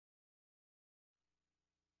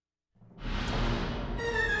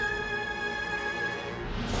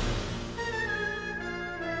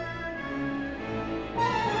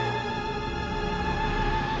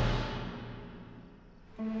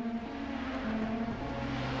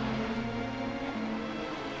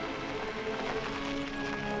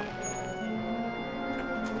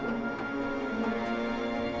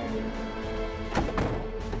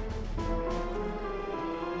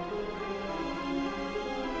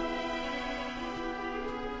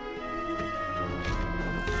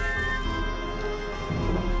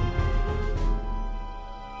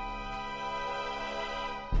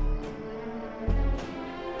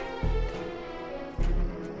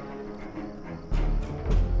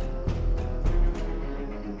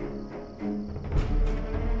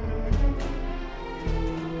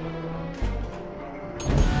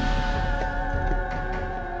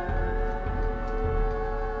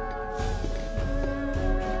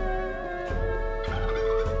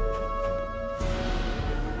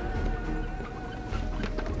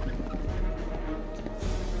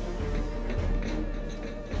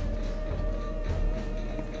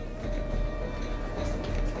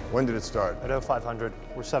When did it start? At 0500.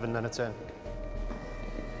 We're 7 minutes in.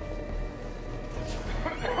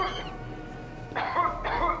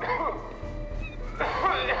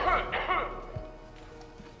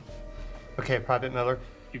 Okay, Private Miller.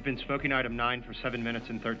 You've been smoking item 9 for 7 minutes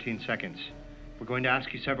and 13 seconds. We're going to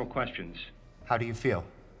ask you several questions. How do you feel?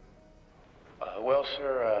 Well,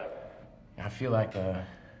 sir, I feel like a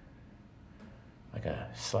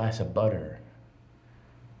slice of butter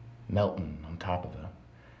melting on top of a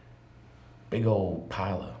big old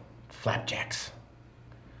pile of flapjacks.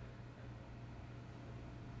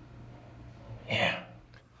 Yeah.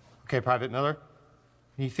 Okay, Private Miller.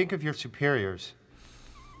 When you think of your superiors,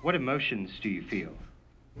 what emotions do you feel?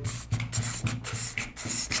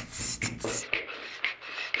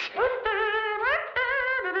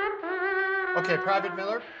 Okay, Private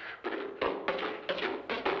Miller.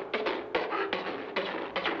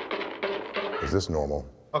 Is this normal?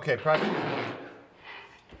 Okay, Private.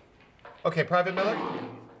 Okay, Private Miller.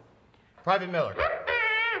 Private Miller.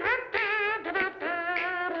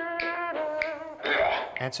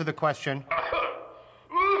 Answer the question.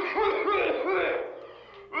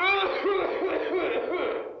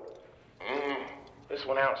 This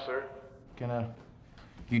one out, sir. Can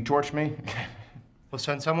you torch me? We'll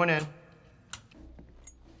send someone in.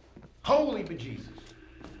 Holy bejesus.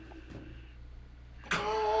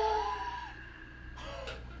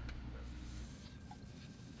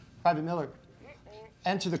 Private Miller,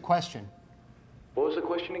 answer the question. What was the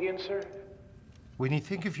question again, sir? When you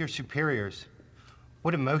think of your superiors,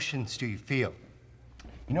 what emotions do you feel?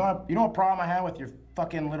 You know what problem I have with your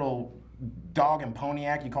fucking little dog and pony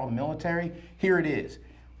act you call the military? Here it is.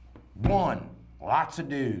 1, lots of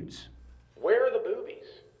dudes. Where are the boobies?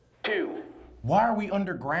 2, why are we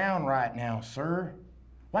underground right now, sir?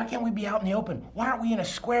 Why can't we be out in the open? Why aren't we in a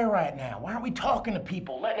square right now? Why aren't we talking to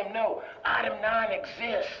people, letting them know item 9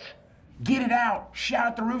 exists? Get it out, shout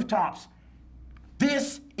at the rooftops.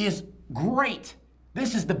 This is great.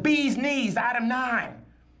 This is the bee's knees, item 9.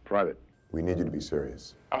 Private, we need you to be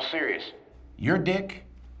serious. I'm serious. Your dick,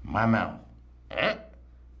 my mouth.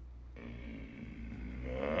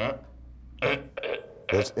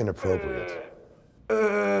 That's inappropriate.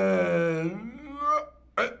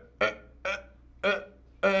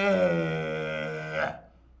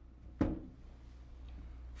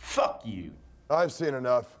 Fuck you. I've seen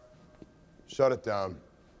enough. Shut it down.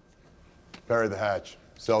 Bury the hatch,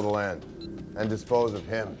 sell the land, and dispose of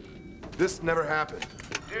him. This never happened.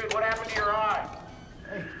 Dude, what happened to your eye?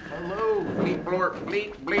 Hey, hello. Bleep, blorp,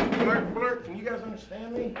 bleep, bleep, blurp, blurp. Can you guys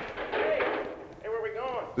understand me? Hey, where are we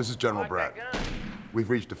going? This is General Brad. We've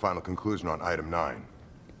reached a final conclusion on item 9.